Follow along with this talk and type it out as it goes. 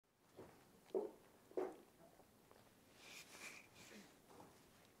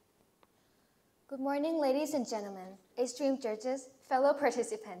Good morning, ladies and gentlemen, esteemed judges, fellow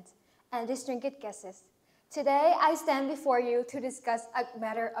participants, and distinguished guests. Today, I stand before you to discuss a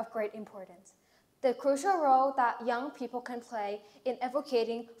matter of great importance, the crucial role that young people can play in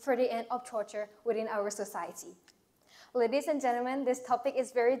advocating for the end of torture within our society. Ladies and gentlemen, this topic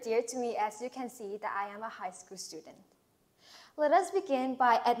is very dear to me, as you can see that I am a high school student. Let us begin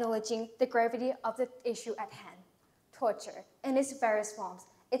by acknowledging the gravity of the issue at hand. Torture, in its various forms,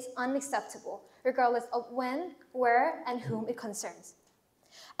 is unacceptable, regardless of when, where, and whom it concerns.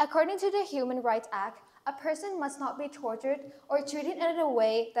 According to the Human Rights Act, a person must not be tortured or treated in a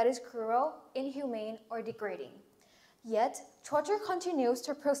way that is cruel, inhumane, or degrading. Yet, torture continues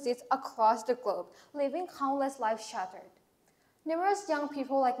to proceed across the globe, leaving countless lives shattered. Numerous young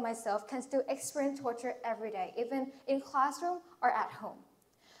people like myself can still experience torture every day, even in classroom or at home.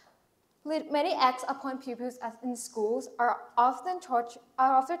 Many acts upon pupils in schools are often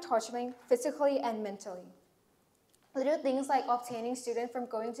torturing physically and mentally. Little things like obtaining students from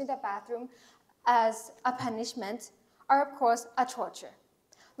going to the bathroom as a punishment are of course a torture,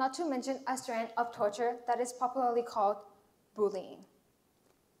 not to mention a strand of torture that is popularly called bullying.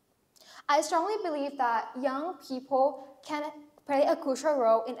 I strongly believe that young people can play a crucial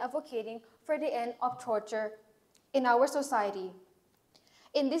role in advocating for the end of torture in our society.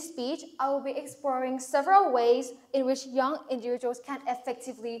 In this speech, I will be exploring several ways in which young individuals can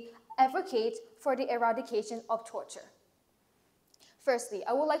effectively advocate for the eradication of torture. Firstly,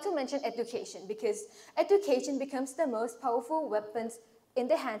 I would like to mention education, because education becomes the most powerful weapon in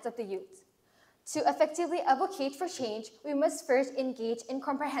the hands of the youth. To effectively advocate for change, we must first engage in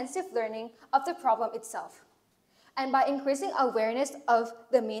comprehensive learning of the problem itself. And by increasing awareness of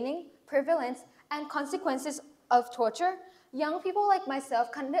the meaning, prevalence, and consequences of torture, young people like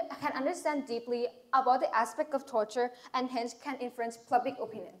myself can understand deeply about the aspect of torture and hence can influence public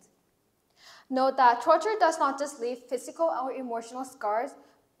opinion. Note that torture does not just leave physical or emotional scars,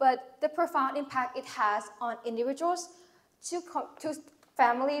 but the profound impact it has on individuals, to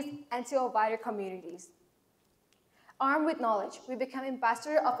families, and to our wider communities. Armed with knowledge, we become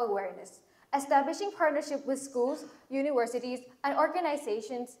ambassadors of awareness. Establishing partnership with schools, universities, and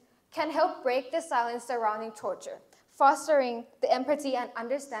organizations can help break the silence surrounding torture, fostering the empathy and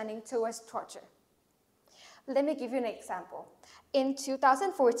understanding towards torture. Let me give you an example. In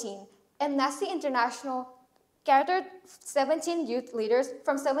 2014, Amnesty International gathered 17 youth leaders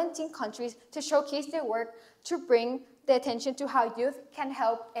from 17 countries to showcase their work to bring the attention to how youth can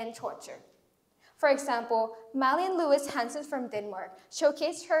help end torture. For example, Malin Louise Hansen from Denmark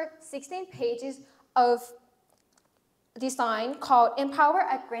showcased her 16 pages of design called Empower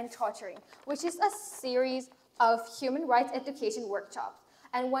Against Torturing, which is a series of human rights education workshops,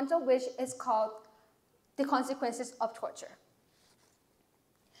 and one of which is called The Consequences of Torture.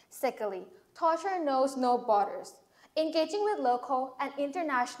 Secondly, torture knows no borders. Engaging with local and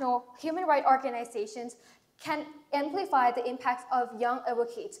international human rights organizations can amplify the impacts of young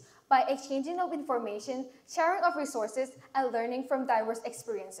advocates by exchanging of information, sharing of resources, and learning from diverse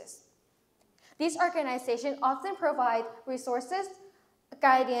experiences. These organizations often provide resources,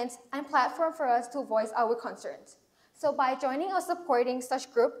 guidance, and platform for us to voice our concerns. So by joining or supporting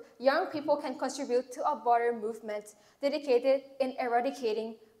such group, young people can contribute to a broader movement dedicated in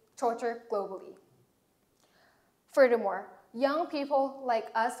eradicating torture globally. Furthermore, young people like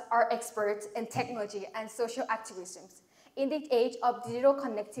us are experts in technology and social activism. In the age of digital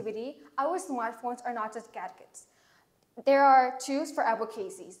connectivity, our smartphones are not just gadgets. There are tools for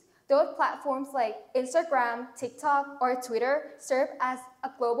advocacies. Those platforms like Instagram, TikTok, or Twitter serve as a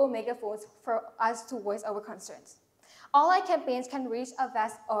global megaphone for us to voice our concerns. Online campaigns can reach a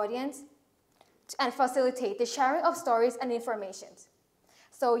vast audience and facilitate the sharing of stories and information.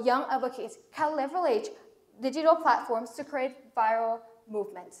 So young advocates can leverage digital platforms to create viral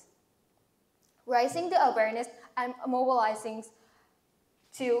movements, raising the awareness and mobilizing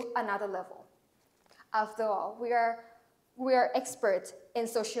to another level. After all, we are experts in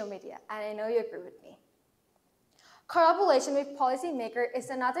social media, and I know you agree with me. Collaboration with policymakers is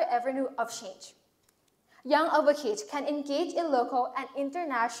another avenue of change. Young advocates can engage in local and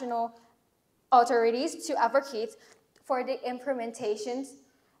international authorities to advocate for the implementations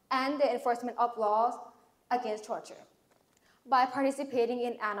and the enforcement of laws against torture. By participating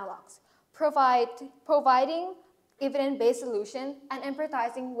in analogs, providing evidence-based solutions, and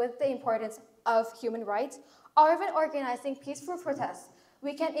empathizing with the importance of human rights, or even organizing peaceful protests,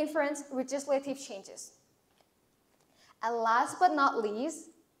 we can influence legislative changes. And last but not least,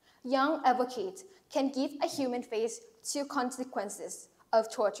 young advocates can give a human face to consequences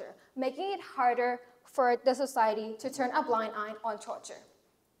of torture, making it harder for the society to turn a blind eye on torture.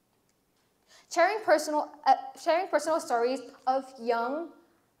 Sharing personal stories of young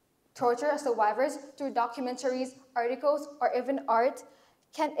torture survivors through documentaries, articles, or even art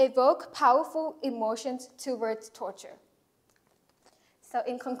can evoke powerful emotions towards torture. So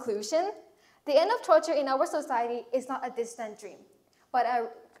in conclusion, the end of torture in our society is not a distant dream, but a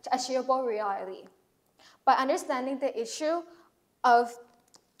achievable reality. By understanding the issue of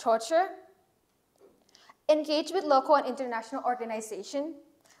torture, engage with local and international organizations,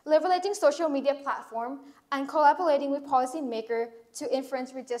 leveraging social media platforms, and collaborating with policymakers to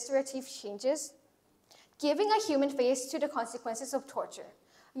influence legislative changes, giving a human face to the consequences of torture.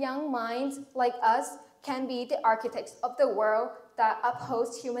 Young minds like us can be the architects of the world that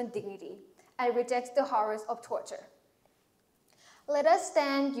upholds human dignity and rejects the horrors of torture. Let us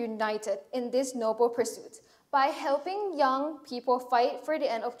stand united in this noble pursuit by helping young people fight for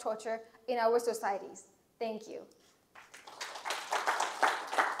the end of torture in our societies. Thank you.